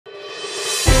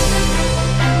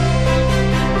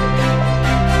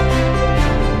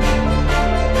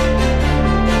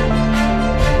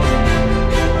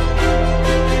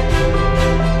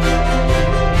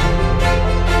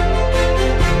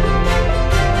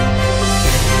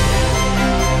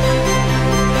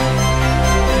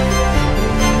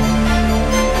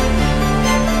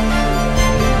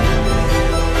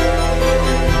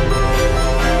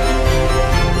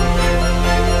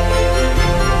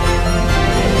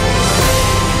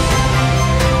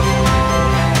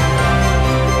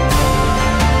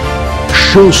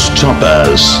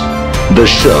Showstoppers. The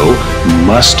show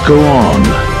must go on.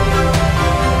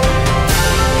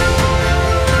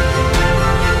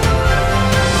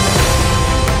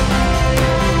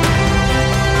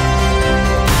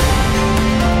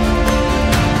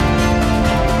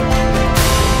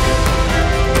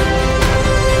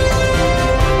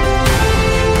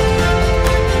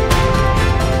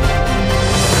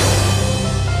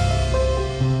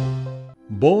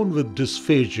 Born with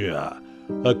dysphagia,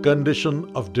 a condition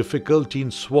of difficulty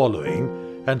in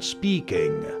swallowing and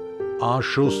speaking, our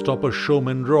showstopper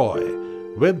Soumen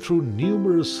Roy went through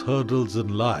numerous hurdles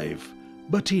in life,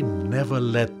 but he never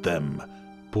let them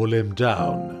pull him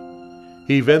down.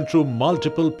 He went through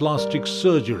multiple plastic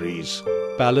surgeries,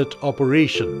 palate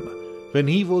operation, when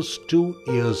he was 2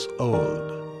 years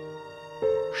old.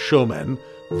 Soumen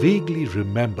vaguely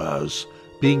remembers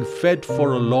being fed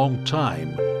for a long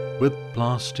time with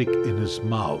plastic in his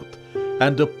mouth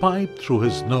and a pipe through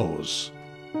his nose.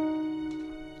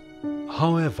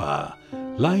 However,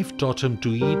 life taught him to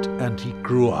eat and he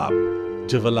grew up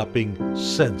developing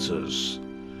senses.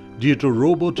 Due to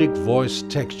robotic voice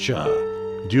texture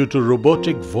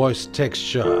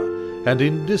and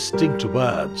indistinct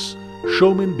words,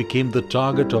 Soumen became the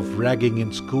target of ragging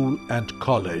in school and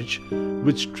college,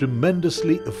 which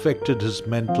tremendously affected his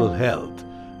mental health,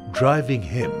 driving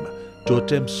him to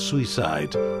attempt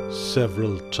suicide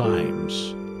several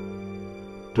times.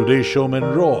 Today,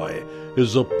 Soumen Roy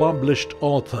is a published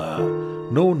author,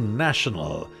 known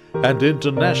national and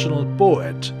international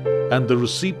poet, and the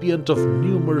recipient of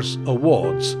numerous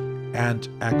awards and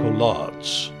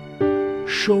accolades.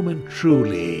 Soumen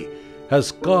truly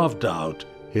has carved out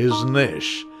his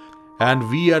niche, and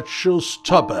we at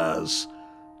Showstopperzz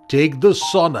take this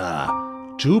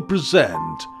honor to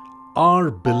present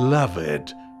our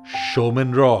beloved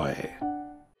Soumen Roy.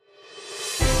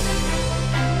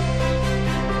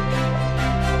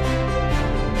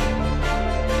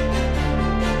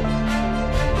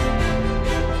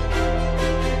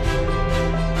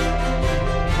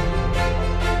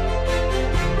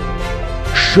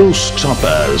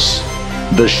 Showstoppers.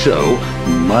 The show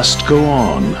must go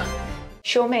on.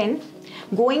 Soumen,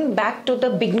 going back to the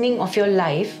beginning of your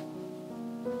life,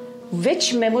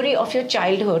 which memory of your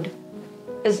childhood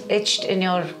is etched in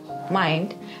your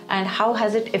mind, and how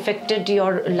has it affected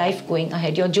your life going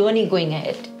ahead, your journey going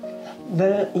ahead?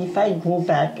 Well, if I go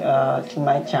back to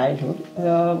my childhood,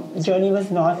 the journey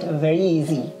was not very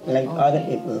easy like other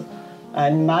people.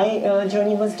 And my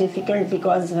journey was difficult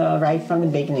because right from the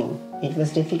beginning, it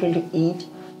was difficult to eat,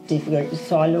 difficult to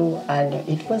swallow, and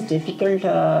it was difficult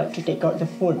to take out the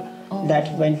food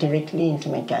that went directly into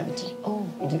my cavity,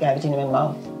 into the cavity in my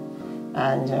mouth.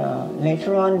 And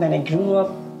later on, when I grew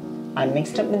up, I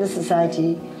mixed up in the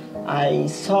society. I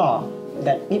saw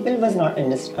that people was not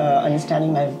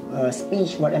understanding my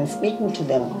speech, what I'm speaking to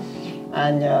them.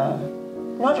 And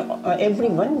not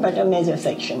everyone, but a major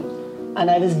section. And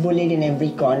I was bullied in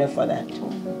every corner for that.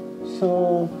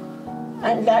 So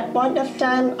at that point of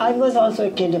time, I was also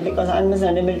a kid because I was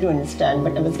unable to understand,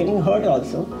 but I was getting hurt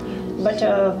also. But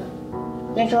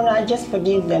later on, I just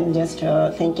forgave them, just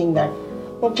thinking that,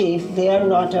 okay, if they are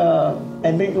not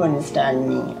able to understand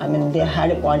me, I mean, they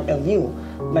had a point of view,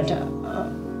 but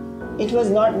it was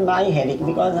not my headache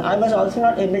because I was also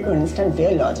not able to understand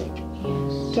their logic.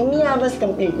 Yes. To me, I was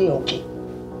completely okay.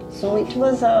 So it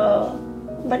was,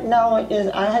 but now it is,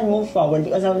 I had moved forward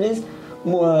because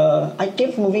I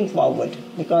kept moving forward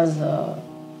because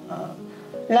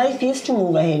life used to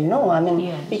move ahead. No, I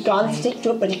mean, we can't stick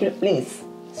to a particular place.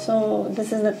 So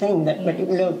this is the thing, that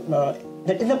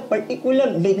that is a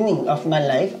particular beginning of my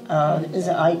life.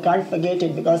 I can't forget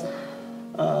it because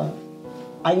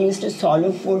I used to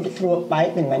swallow food through a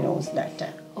pipe in my nose that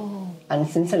time. And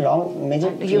since a long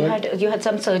major period, you had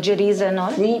some surgeries and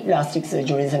all? 3 plastic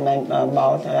surgeries in my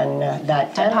mouth, and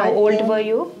that time. And how old were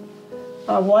you?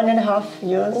 1.5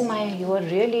 years. Oh my, you were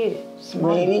really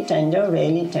small. Really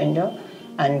tender.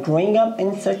 And growing up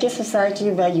in such a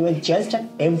society where you are judged at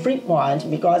every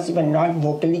point because you are not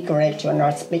vocally correct, you are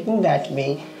not speaking that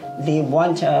way, they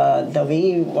want the way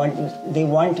you want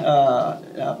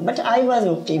to, but I was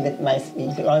okay with my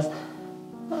speech because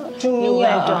to me,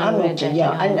 I'm okay,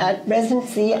 And at present,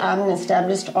 see, I'm an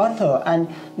established author, and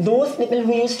those people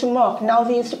who used to mock, now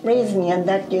they used to praise me, and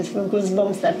that gives me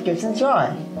goosebumps, that gives me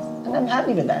joy. And I'm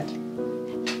happy with that.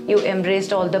 You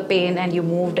embraced all the pain and you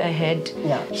moved ahead.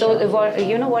 Yeah, so,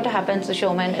 you know what happens,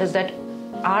 Soumen, is that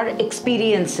our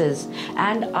experiences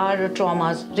and our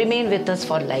traumas remain with us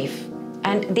for life.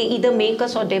 And they either make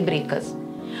us or they break us.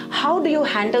 How do you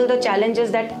handle the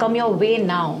challenges that come your way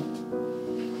now?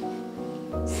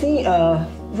 See,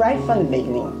 right from the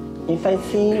beginning, if I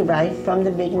see right from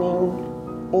the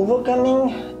beginning, overcoming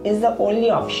is the only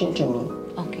option to me.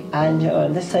 Okay. And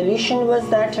the solution was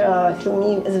that to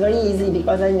me is very easy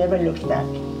because I never looked back.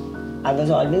 I was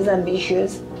always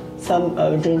ambitious. Some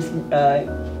dreams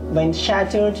went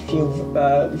shattered, few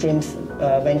dreams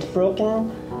went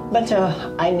broken, but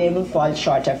I never fall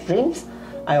short of dreams.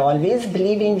 I always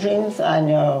believe in dreams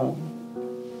and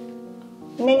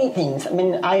many things. I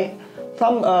mean,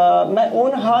 from my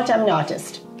own heart, I'm an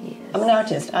artist. Yes. I'm an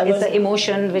artist. It's the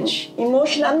emotion which...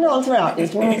 Emotion, I'm also an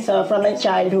artist. Means from my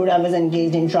childhood, I was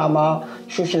engaged in drama,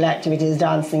 social activities,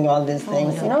 dancing, all these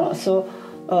things, you know. So,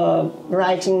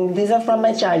 writing, these are from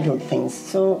my childhood things.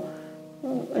 So,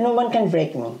 no one can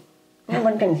break me. No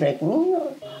one can break me.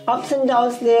 Ups and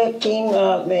downs, they came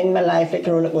in my life like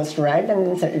a roller coaster ride and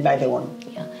then settled by their own.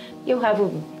 Yeah. You have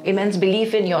immense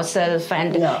belief in yourself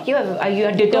and Yeah. you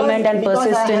are determined and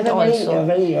persistent also. I have a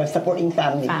very supporting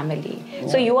family. Yeah.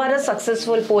 So you are a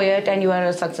successful poet and you are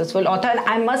a successful author. And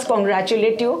I must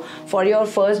congratulate you for your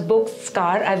first book,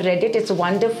 Scar. I've read it. It's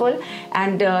wonderful.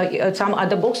 And some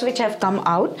other books which have come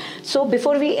out. So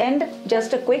before we end,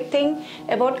 just a quick thing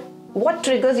about what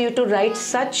triggers you to write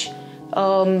such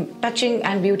touching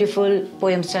and beautiful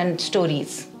poems and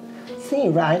stories. See,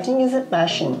 writing is a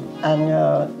passion, and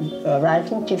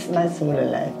writing keeps my soul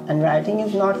alive. And writing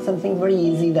is not something very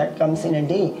easy that comes in a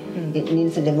day. It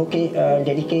needs a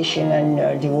dedication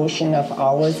and devotion of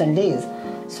hours and days.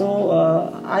 So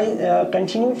I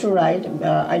continue to write.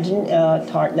 I didn't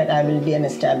thought that I will be an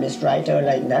established writer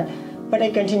like that, but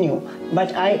I continue.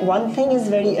 But one thing is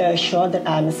very sure, that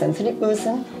I am a sensitive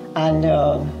person, and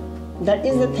that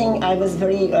is the thing. I was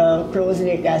very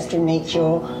closely attached to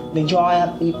nature, the joy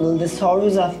of people, the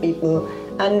sorrows of people,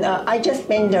 and I just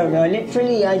penned down.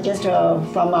 Literally, I just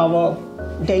from our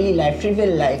daily life,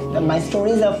 trivial life. My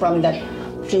stories are from that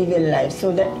trivial life,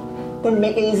 so that could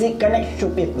make an easy connect to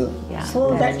people. Yeah,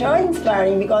 so that's very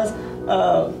inspiring, because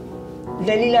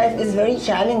daily life is very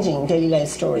challenging. Daily life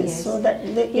stories, Yes. so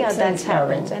that's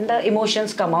happens, and the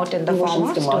emotions come out in the form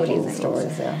of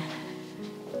stories. Yeah.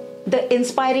 The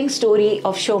inspiring story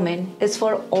of Soumen is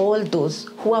for all those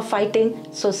who are fighting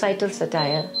societal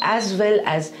satire as well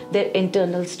as their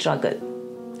internal struggle.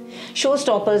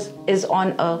 Showstoppers is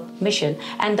on a mission,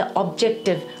 and the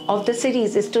objective of the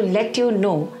series is to let you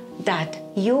know that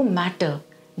you matter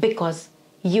because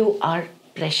you are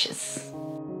precious.